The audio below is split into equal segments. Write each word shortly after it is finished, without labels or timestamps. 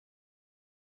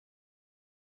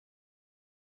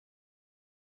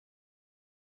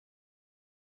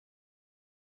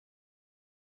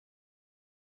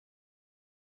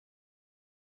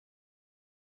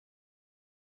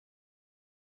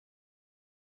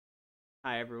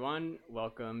Hi everyone,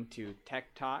 welcome to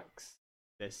Tech Talks.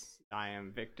 I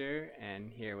am Victor,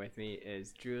 and here with me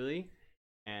is Julie,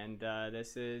 and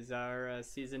this is our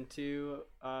season two,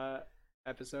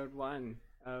 episode one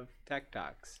of Tech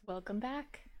Talks. Welcome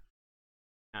back.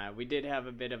 We did have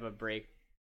a bit of a break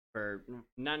for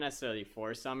not necessarily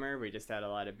for summer. We just had a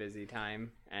lot of busy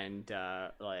time, and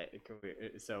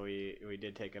so we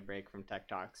did take a break from Tech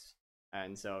Talks,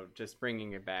 and so just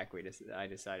bringing it back, I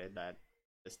decided that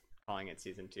just calling it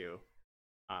season two,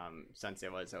 since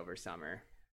it was over summer,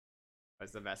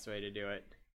 was the best way to do it.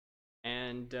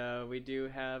 And we do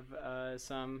have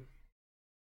some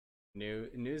new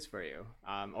news for you,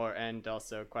 and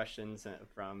also questions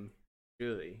from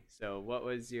Julie. So, what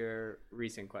was your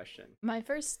recent question? My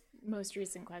most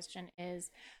recent question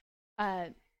is a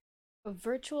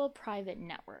virtual private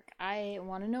network. I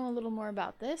want to know a little more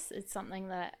about this. It's something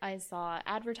that I saw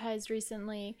advertised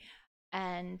recently,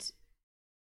 and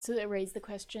so it raised the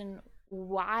question,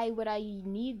 why would I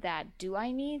need that? Do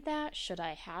I need that? Should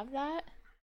I have that?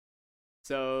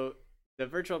 So, the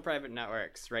virtual private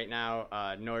networks right now,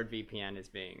 NordVPN is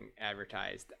being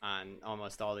advertised on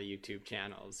almost all the YouTube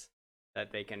channels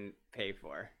that they can pay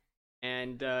for,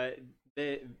 and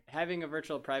having a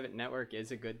virtual private network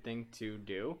is a good thing to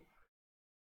do.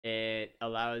 It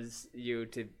allows you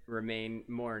to remain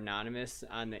more anonymous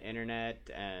on the internet,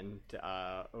 and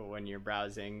when you're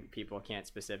browsing, people can't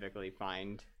specifically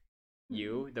find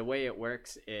you. The way it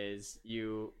works is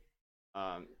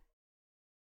um,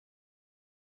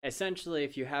 essentially,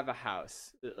 if you have a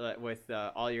house with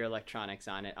all your electronics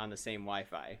on it on the same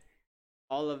Wi-Fi,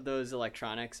 all of those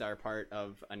electronics are part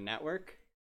of a network,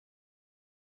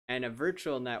 and a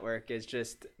virtual network is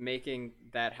just making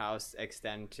that house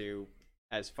extend to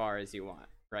as far as you want,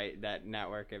 right? That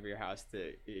network of your house,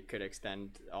 it could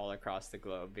extend all across the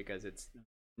globe because it's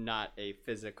not a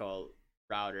physical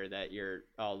router that you're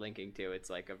all linking to. It's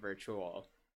like a virtual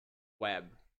web.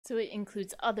 So it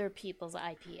includes other people's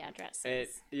IP It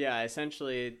addresses. Yeah,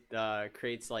 essentially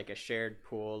creates like a shared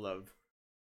pool of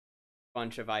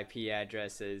bunch of IP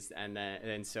addresses,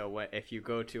 if you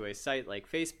go to a site like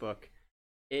Facebook,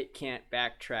 it can't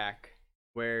backtrack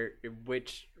where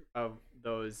which of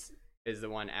those is the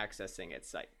one accessing its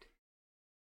site.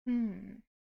 Hmm.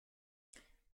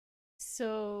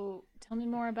 So tell me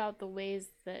more about the ways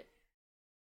that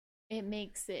it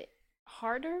makes it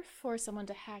harder for someone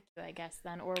to hack you, I guess,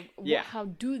 then, or Yeah. how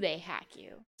do they hack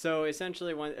you? So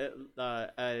essentially,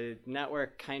 a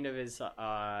network kind of is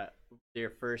your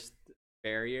first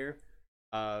barrier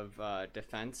of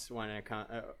defense when it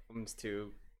comes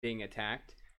to being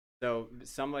attacked. So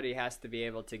somebody has to be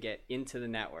able to get into the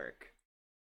network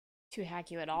To hack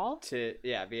you at all? to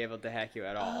be able to hack you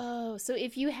at all. Oh, so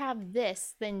if you have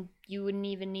this, then you wouldn't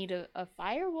even need a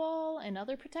firewall and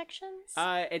other protections?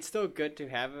 It's still good to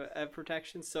have a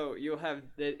protection. So you'll have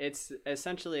it's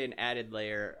essentially an added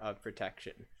layer of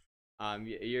protection.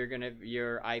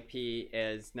 Your IP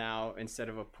is now, instead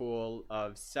of a pool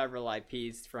of several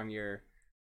IPs from your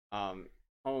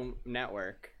home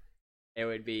network, it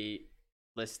would be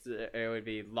it would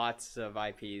be lots of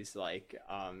IPs, like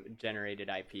generated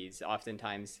IPs.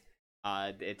 Oftentimes,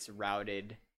 it's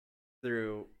routed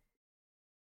through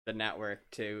the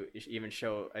network to even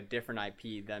show a different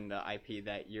IP than the IP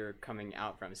that you're coming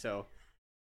out from. So,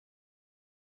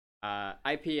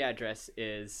 IP address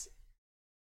is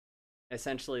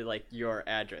essentially like your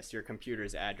address, your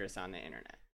computer's address on the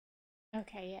internet.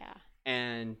 Okay, yeah.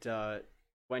 And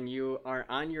when you are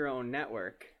on your own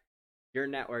network, your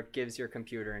network gives your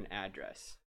computer an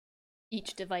address.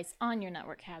 Each device on your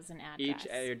network has an Each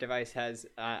address. your device has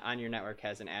on your network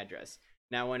has an address.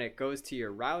 Now, when it goes to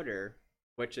your router,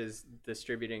 which is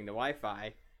distributing the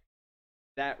Wi-Fi,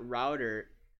 that router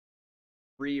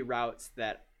reroutes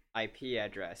that IP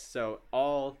address. So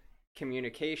all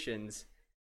communications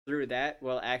through that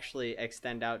will actually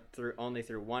extend out through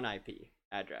one IP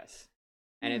address.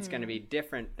 And it's going to be Hmm.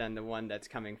 different than the one that's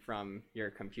coming from your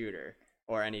computer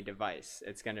or any device.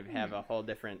 It's going to have a Hmm. whole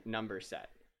different number set.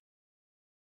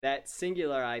 That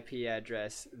singular IP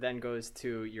address then goes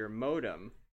to your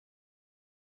modem.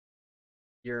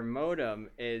 Your modem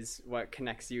is what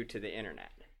connects you to the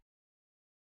internet.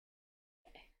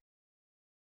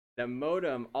 The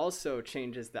modem also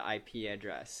changes the IP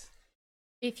address.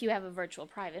 If you have a virtual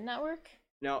private network,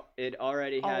 No, it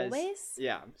already has. always?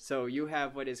 Yeah, so you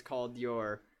have what is called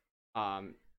your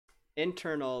um,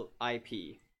 internal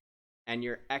IP and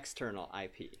your external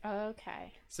IP.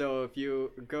 Okay. So if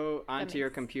you go That onto your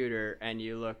makes computer and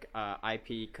you look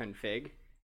IP config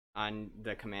on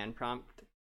the command prompt,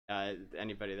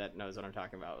 anybody that knows what I'm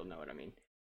talking about will know what I mean.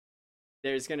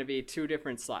 there's going to be two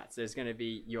different slots. There's going to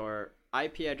be your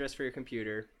IP address for your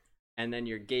computer, and then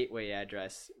your gateway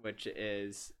address, which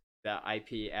is the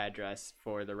IP address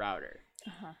for the router.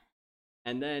 Uh-huh.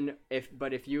 And then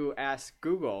if you ask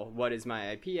Google what is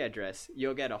my IP address,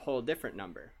 you'll get a whole different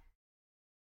number.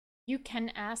 You can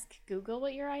ask Google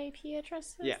what your IP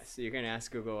address is? Yes, you can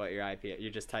ask Google what your IP. You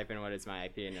just type in what is my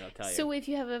IP and it'll tell you. So if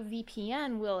you have a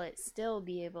VPN, will it still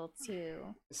be able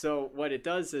to? So what it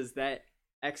does is that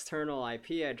external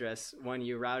IP address, when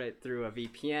you route it through a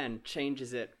VPN,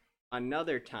 changes it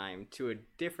another time to a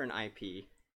different IP.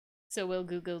 So will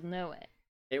Google know it?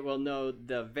 It will know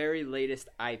the very latest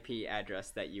IP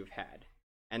address that you've had.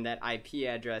 And that IP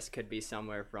address could be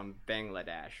somewhere from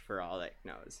Bangladesh for all it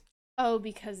knows. Oh,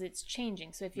 because it's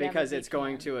changing. So if you because have a it's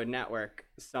going VPN. to a network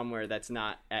somewhere that's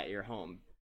not at your home.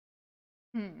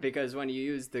 Hmm. Because when you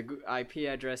use the IP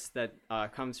address that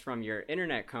comes from your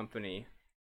internet company,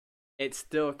 it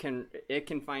still can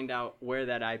find out where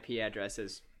that IP address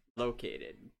is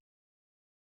located.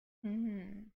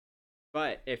 Mm-hmm.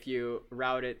 But if you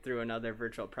route it through another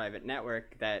virtual private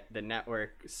network that the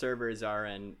network servers are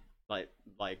in like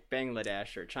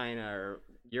Bangladesh or China or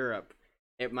Europe,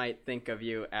 it might think of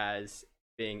you as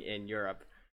being in Europe.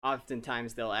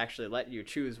 Oftentimes they'll actually let you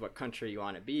choose what country you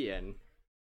want to be in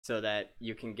so that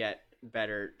you can get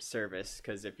better service,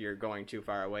 because if you're going too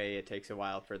far away, it takes a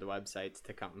while for the websites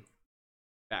to come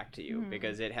back to you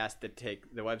because the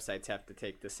websites have to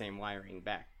take the same wiring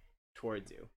back towards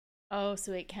you. Oh,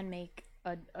 so it can make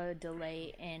a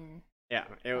delay in... Yeah,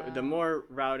 the more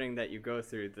routing that you go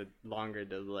through, the longer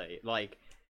delay. Like,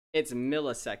 it's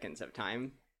milliseconds of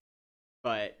time,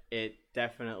 but it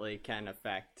definitely can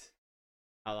affect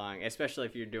how long, especially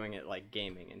if you're doing it like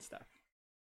gaming and stuff.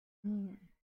 Mm.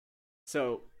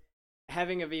 So,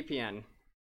 having a VPN,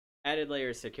 added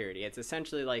layer of security. It's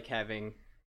essentially like having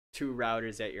two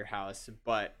routers at your house,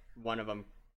 but one of them,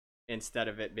 instead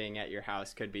of it being at your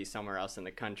house, could be somewhere else in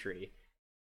the country,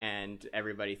 and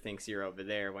everybody thinks you're over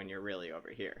there when you're really over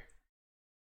here.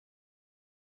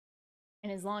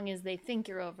 And as long as they think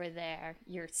you're over there,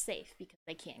 you're safe because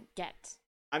they can't get.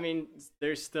 I mean,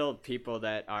 there's still people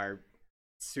that are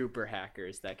super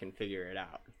hackers that can figure it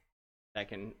out, that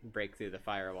can break through the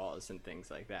firewalls and things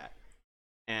like that.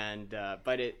 And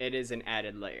but it is an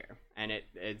added layer, and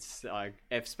it's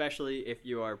especially if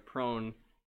you are prone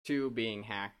to being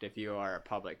hacked, if you are a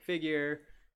public figure,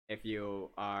 if you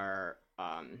are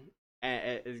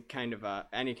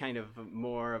any kind of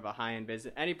more of a high-end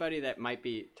business, anybody that might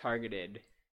be targeted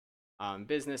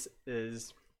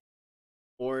businesses,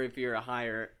 or if you're a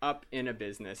higher up in a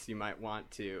business, you might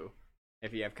want to,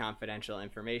 if you have confidential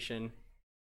information,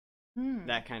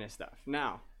 that kind of stuff.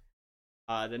 Now,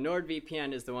 the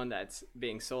NordVPN is the one that's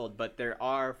being sold, but there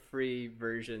are free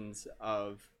versions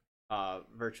of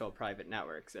virtual private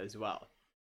networks as well.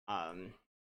 Off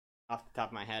the top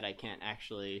of my head, I can't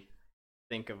actually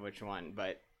think of which one,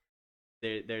 but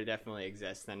there definitely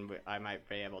exists, and I might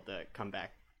be able to come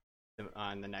back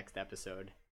on the next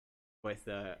episode with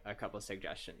a couple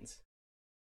suggestions.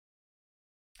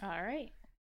 All right.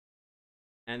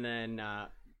 And then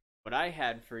what I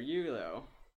had for you, though,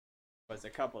 was a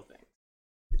couple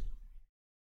things.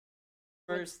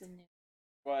 First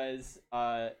was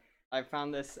I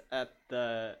found this at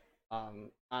the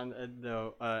on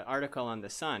the article on The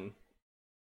Sun.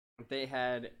 They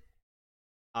had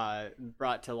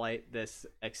brought to light this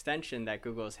extension that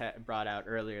Google's brought out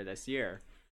earlier this year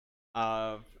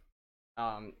of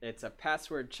it's a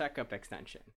password checkup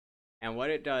extension, and what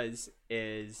it does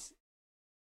is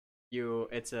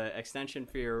it's an extension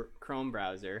for your Chrome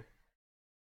browser.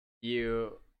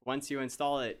 Once you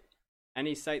install it,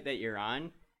 any site that you're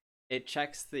on, it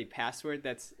checks the password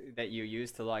that you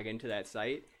use to log into that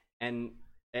site, and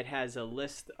it has a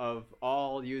list of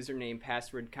all username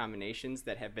password combinations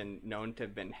that have been known to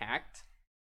have been hacked,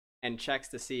 and checks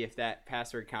to see if that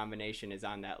password combination is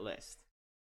on that list.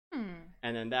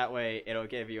 And then that way it'll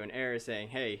give you an error saying,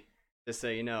 hey, just so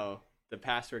you know, the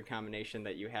password combination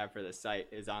that you have for the site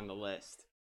is on the list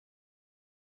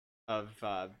of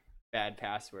bad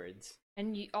passwords.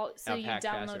 And you download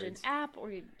passwords. An app,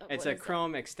 or it's a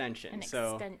Chrome extension.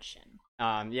 Extension.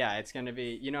 Yeah, it's gonna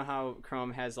be, you know how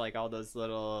Chrome has like all those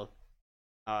little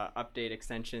update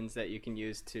extensions that you can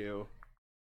use to,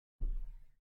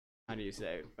 how do you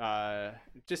say,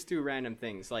 just do random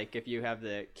things. Like if you have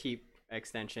the Keep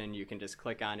extension, you can just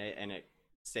click on it and it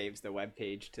saves the web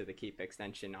page to the Keep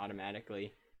extension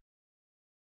automatically.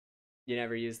 You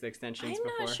never used the extensions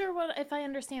before? I'm not sure if I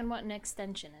understand what an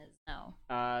extension is now.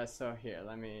 So here,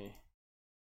 let me...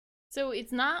 So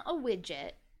it's not a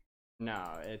widget.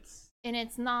 No, it's And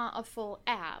it's not a full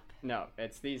app. no,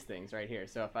 it's these things right here.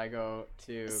 So if I go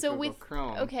to So Google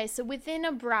Chrome, okay, so within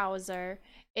a browser,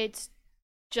 it's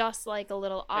just like a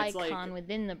little It's icon like-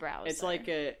 within the browser. it's like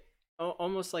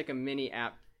almost like a mini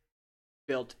app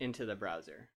built into the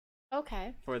browser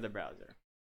Okay. for the browser.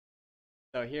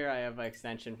 So here I have an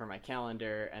extension for my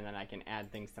calendar, and then I can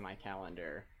add things to my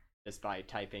calendar just by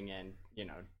typing in,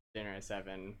 dinner at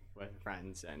 7 with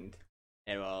friends, and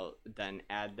it will then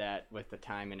add that with the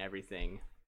time and everything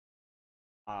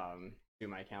to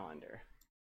my calendar.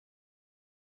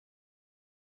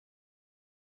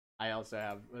 I also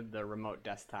have the remote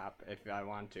desktop if I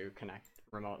want to connect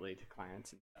remotely to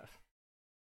clients and stuff.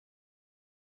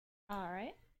 All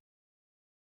right.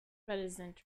 That is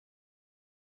interesting.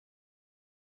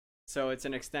 So it's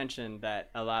an extension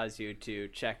that allows you to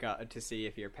check out to see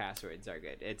if your passwords are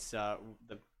good. It's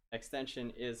the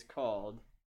extension is called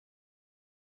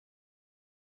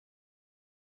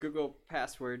Google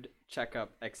Password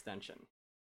Checkup Extension.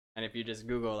 And if you just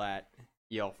Google that,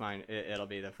 you'll find it'll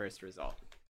be the first result.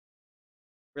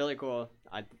 Really cool.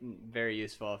 Very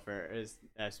useful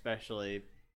especially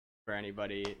for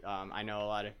anybody. I know a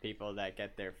lot of people that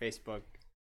get their Facebook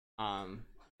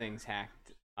things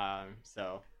hacked.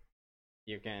 So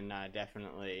you can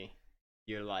definitely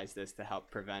utilize this to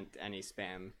help prevent any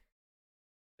spam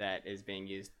that is being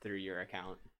used through your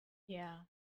account. Yeah.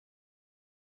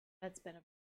 That's been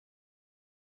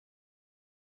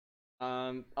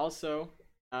Also,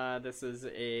 this is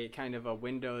a kind of a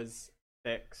Windows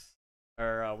fix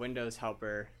or a Windows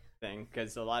helper thing,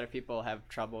 because a lot of people have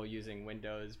trouble using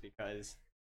Windows because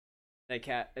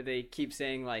they keep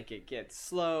saying like it gets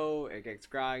slow, it gets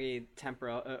groggy,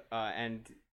 temporal,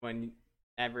 and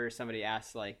whenever somebody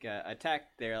asks like a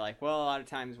tech, they're like, well, a lot of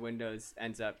times Windows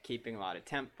ends up keeping a lot of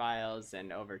temp files,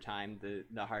 and over time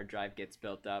the hard drive gets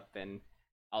built up, and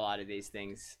a lot of these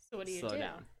things slow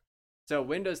down. So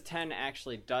Windows 10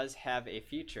 actually does have a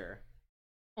feature.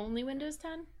 only Windows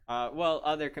 10? Well,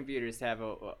 other computers have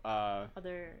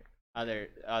other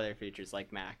features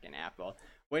like Mac and Apple.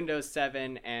 Windows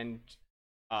 7 and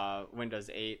Windows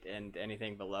 8 and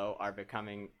anything below are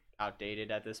becoming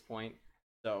outdated at this point.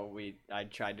 So I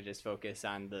tried to just focus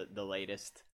on the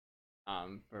latest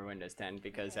for Windows 10,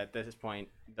 because at this point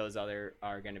those other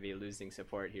are going to be losing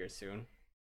support here soon.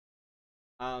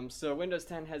 So Windows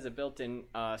 10 has a built-in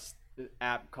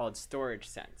app called Storage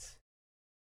Sense,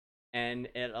 and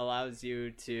it allows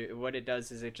you to, what it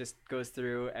does is it just goes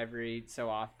through every so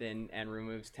often and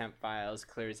removes temp files,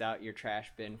 clears out your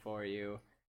trash bin for you,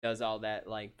 does all that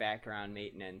like background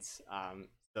maintenance,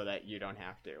 so that you don't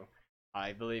have to.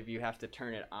 I believe you have to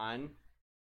turn it on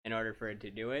in order for it to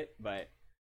do it, but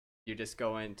you just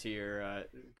go into your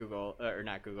Google, or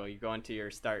not Google, you go into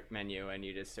your start menu and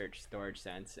you just search Storage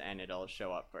Sense and it'll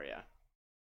show up for you.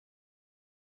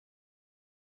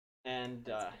 And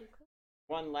Cool.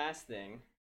 one last thing.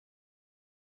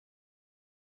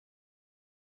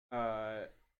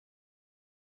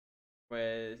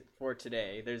 For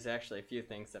today, there's actually a few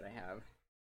things that I have.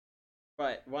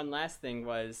 But one last thing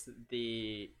was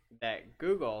that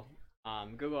Google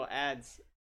Ads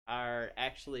are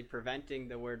actually preventing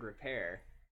the word repair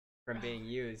from being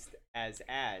used as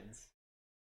ads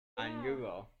on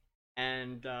Google.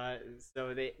 And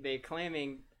so they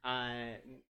claiming on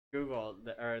Google,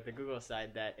 or the Google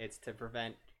side, that it's to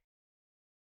prevent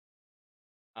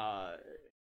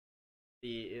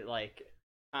the like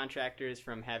contractors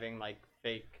from having like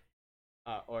fake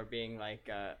or being like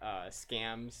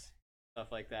scams,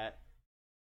 stuff like that.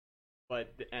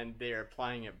 And they're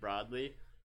applying it broadly,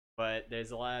 but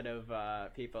there's a lot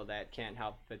of people that can't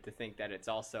help but to think that it's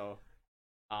also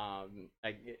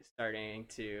like starting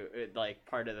to like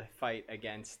part of the fight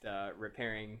against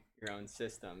repairing your own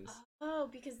systems. Oh,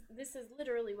 because this is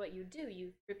literally what you do.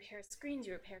 You repair screens,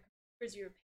 you repair computers, you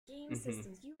repair game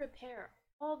systems, you repair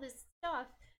all this stuff.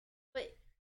 But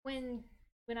when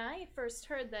I first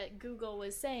heard that Google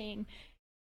was saying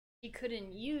you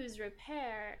couldn't use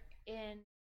repair in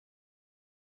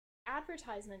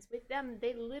advertisements with them,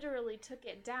 they literally took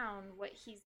it down what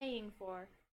he's paying for,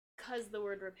 because the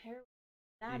word repair.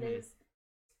 That is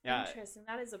interesting.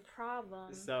 That is a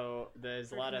problem. So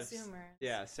there's a lot consumers.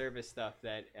 of service stuff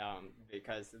that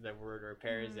because the word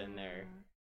repair is in there,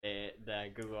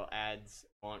 the Google Ads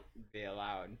won't be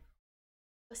allowed.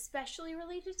 Especially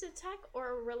related to tech,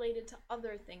 or related to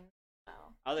other things as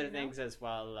well? Other things as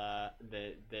well.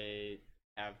 They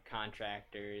have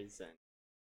contractors and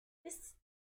this,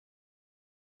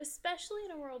 especially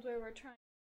in a world where we're trying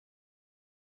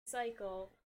to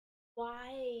cycle.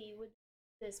 Why would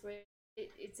this, where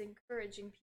it's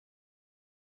encouraging people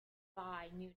to buy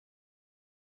new?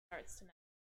 starts to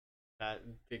That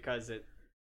because it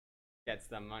gets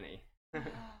them money. it's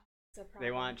a problem.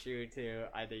 They want you to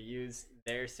either use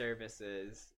their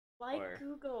services like or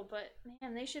Google, but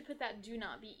man, they should put that "do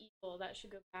not be evil." That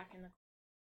should go back in the.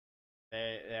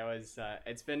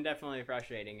 it's been definitely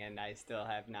frustrating, and I still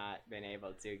have not been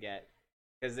able to get,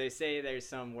 because they say there's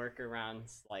some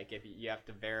workarounds, like if you have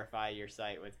to verify your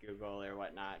site with Google or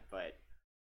whatnot, but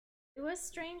It was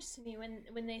strange to me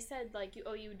when they said like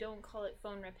you don't call it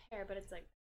phone repair, but it's like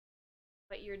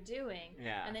what you're doing.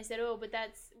 yeah. And they said, oh, but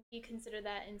that's we consider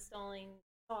that installing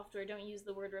software. Don't use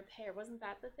the word repair. Wasn't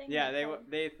that the thing? Yeah,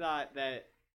 they thought that,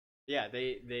 yeah,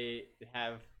 they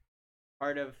have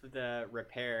part of the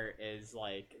repair is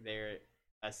like they're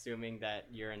assuming that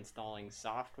you're installing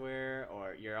software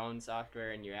or your own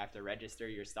software, and you have to register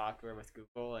your software with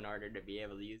Google in order to be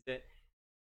able to use it.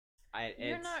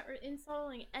 You're not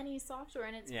installing any software,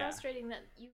 and it's frustrating that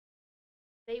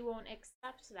they won't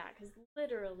accept that, because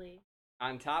literally.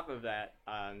 On top of that,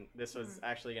 this was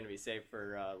actually going to be saved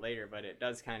for later, but it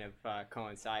does kind of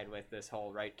coincide with this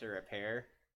whole right to repair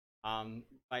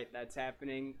fight that's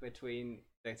happening between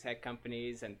the tech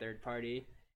companies and third party.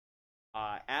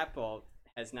 Apple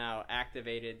has now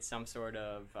activated some sort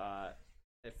of a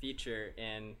feature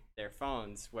in their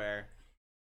phones where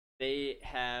they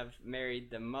have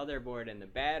married the motherboard and the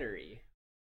battery,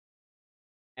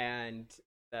 and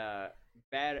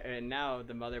and now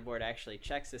the motherboard actually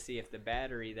checks to see if the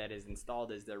battery that is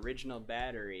installed is the original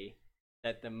battery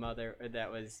that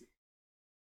was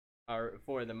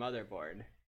for the motherboard.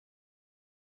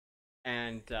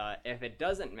 And if it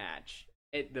doesn't match,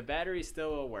 the battery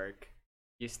still will work.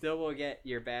 You still will get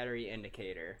your battery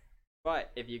indicator.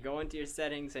 But if you go into your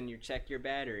settings and you check your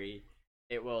battery,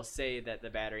 it will say that the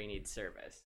battery needs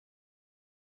service,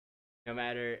 no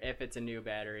matter if it's a new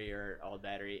battery or old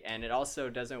battery. And it also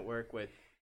doesn't work with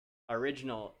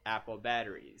original Apple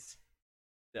batteries.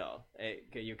 Still,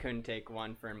 you couldn't take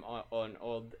one from an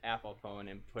old Apple phone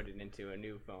and put it into a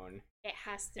new phone. It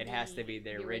has to be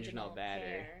the original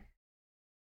battery. pair.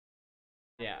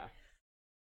 Yeah.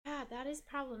 Yeah, that is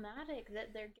problematic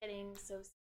that they're getting so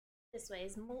this way.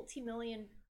 Is multi-million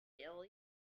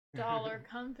billion-dollar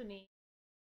company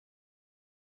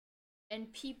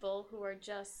and people who are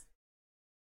just,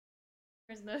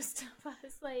 as most of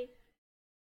us, like,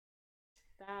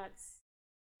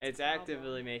 it's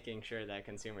actively making sure that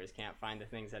consumers can't find the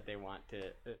things that they want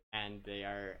to, and they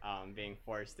are being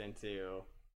forced into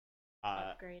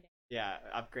upgrading. Yeah,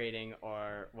 upgrading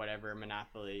or whatever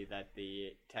monopoly that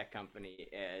the tech company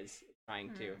is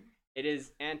trying to. It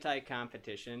is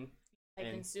anti-competition.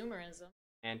 Anti-consumerism.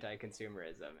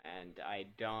 Anti-consumerism, and I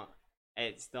don't.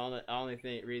 It's the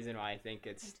only reason why I think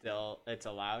it's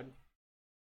allowed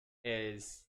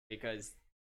is because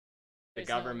the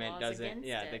government doesn't.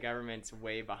 Yeah, the government's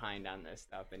way behind on this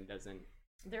stuff and doesn't.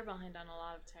 They're behind on a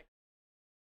lot of tech.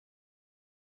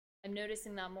 I'm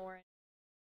noticing that more in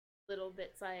little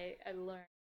bits I learned.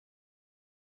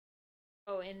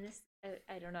 Oh, in this,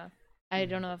 I don't know. I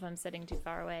don't know if I'm sitting too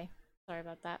far away. Sorry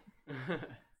about that.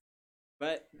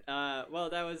 But well,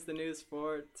 that was the news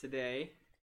for today.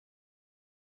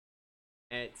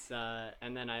 It's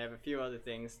and then I have a few other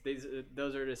things.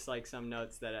 Those are just like some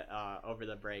notes that over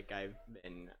the break I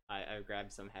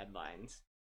grabbed some headlines,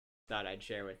 thought I'd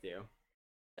share with you.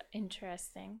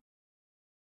 Interesting.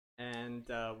 And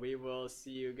we will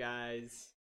see you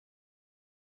guys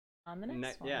on the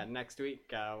next one. Yeah, next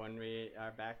week when we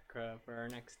are back for our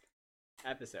next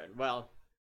episode. Well,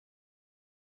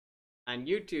 on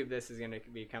YouTube this is going to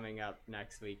be coming up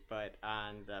next week, but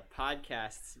on the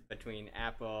podcasts between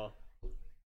Apple,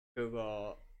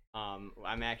 Google,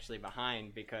 I'm actually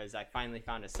behind because I finally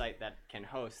found a site that can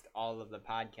host all of the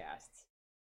podcasts.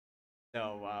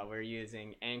 So we're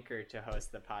using Anchor to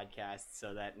host the podcasts,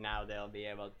 so that now they'll be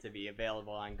able to be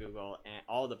available on Google, and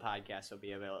all the podcasts will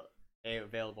be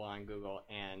available on Google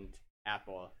and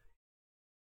Apple.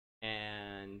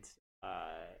 And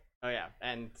oh yeah,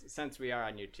 and since we are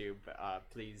on YouTube,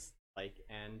 please like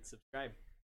and subscribe.